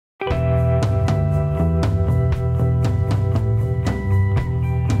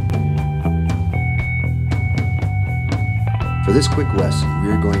For this quick lesson, we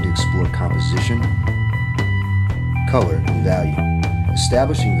are going to explore composition, color, and value.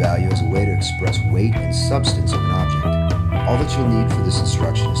 Establishing value as a way to express weight and substance of an object. All that you'll need for this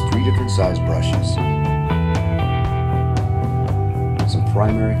instruction is 3 different size brushes, some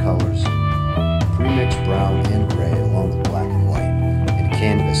primary colors, pre-mixed brown and gray along with black and white, and a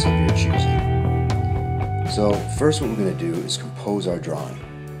canvas of your choosing. So first what we're going to do is compose our drawing.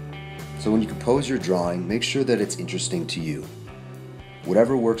 So when you compose your drawing, make sure that it's interesting to you.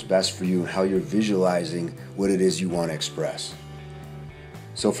 Whatever works best for you and how you're visualizing what it is you want to express.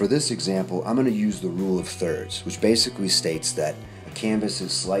 So for this example, I'm going to use the rule of thirds, which basically states that a canvas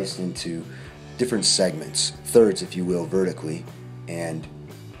is sliced into different segments, thirds if you will vertically, and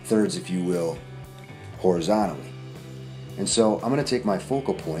thirds if you will horizontally. And so I'm going to take my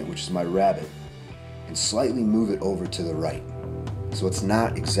focal point, which is my rabbit, and slightly move it over to the right. So it's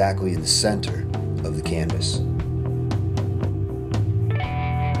not exactly in the center of the canvas.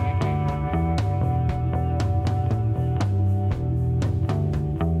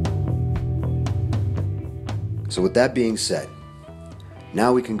 So with that being said,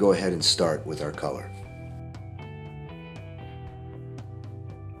 now we can go ahead and start with our color.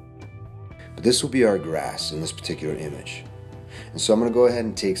 But this will be our grass in this particular image. And so I'm going to go ahead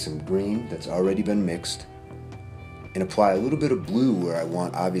and take some green that's already been mixed and apply a little bit of blue where I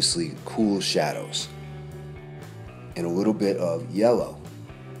want obviously cool shadows, and a little bit of yellow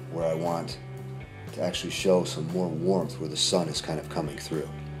where I want to actually show some more warmth where the sun is kind of coming through.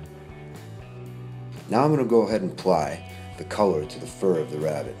 Now I'm going to go ahead and apply the color to the fur of the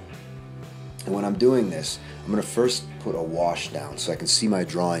rabbit. And when I'm doing this, I'm going to first put a wash down so I can see my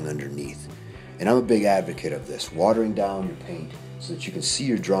drawing underneath. And I'm a big advocate of this, watering down your paint so that you can see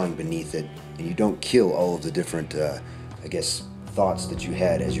your drawing beneath it and you don't kill all of the different, thoughts that you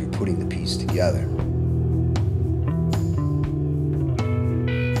had as you were putting the piece together.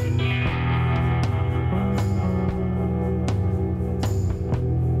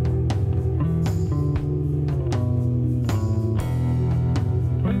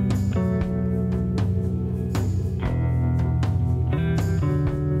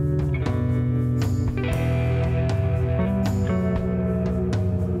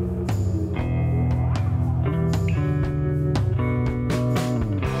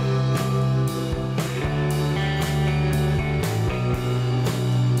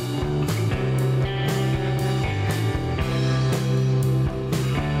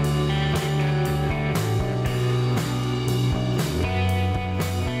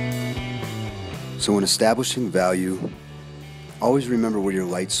 So when establishing value, always remember where your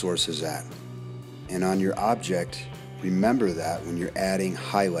light source is at. And on your object, remember that when you're adding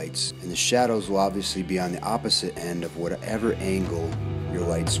highlights, and the shadows will obviously be on the opposite end of whatever angle your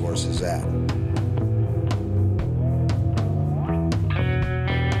light source is at.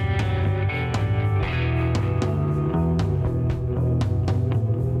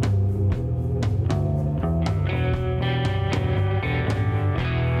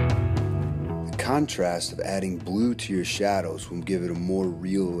 Contrast of adding blue to your shadows will give it a more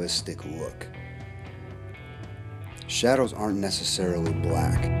realistic look. Shadows aren't necessarily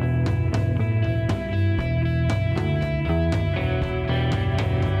black.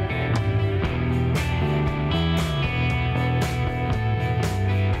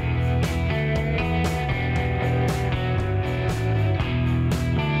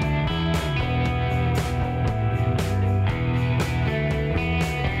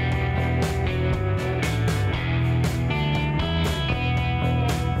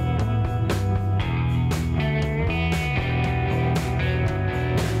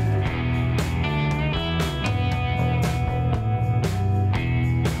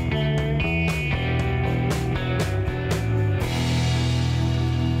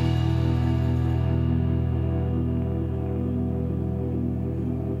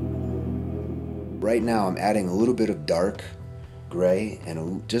 Right now I'm adding a little bit of dark gray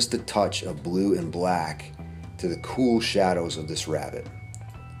and just a touch of blue and black to the cool shadows of this rabbit.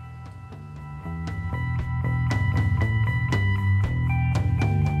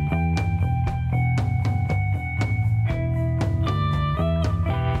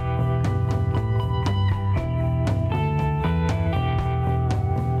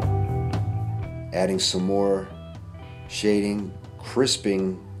 Adding some more shading,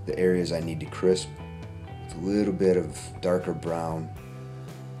 crisping the areas I need to crisp with a little bit of darker brown.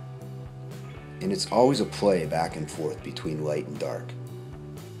 And it's always a play back and forth between light and dark.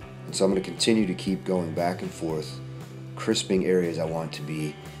 And so I'm going to continue to keep going back and forth, crisping areas I want to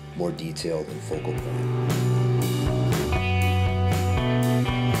be more detailed and focal point.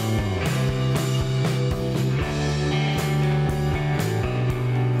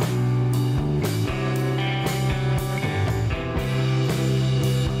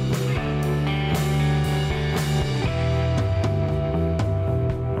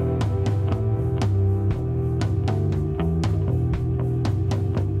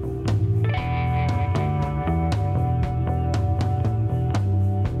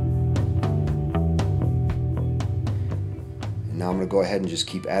 going to go ahead and just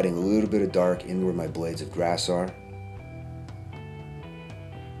keep adding a little bit of dark in where my blades of grass are.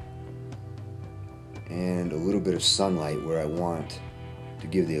 And a little bit of sunlight where I want to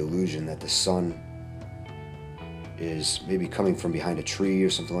give the illusion that the sun is maybe coming from behind a tree or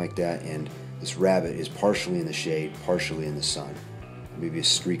something like that, and this rabbit is partially in the shade, partially in the sun. Maybe a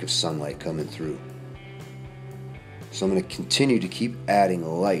streak of sunlight coming through. So I'm going to continue to keep adding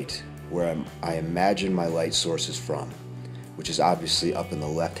light where I imagine my light source is from, which is obviously up in the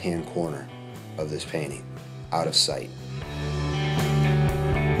left-hand corner of this painting, out of sight.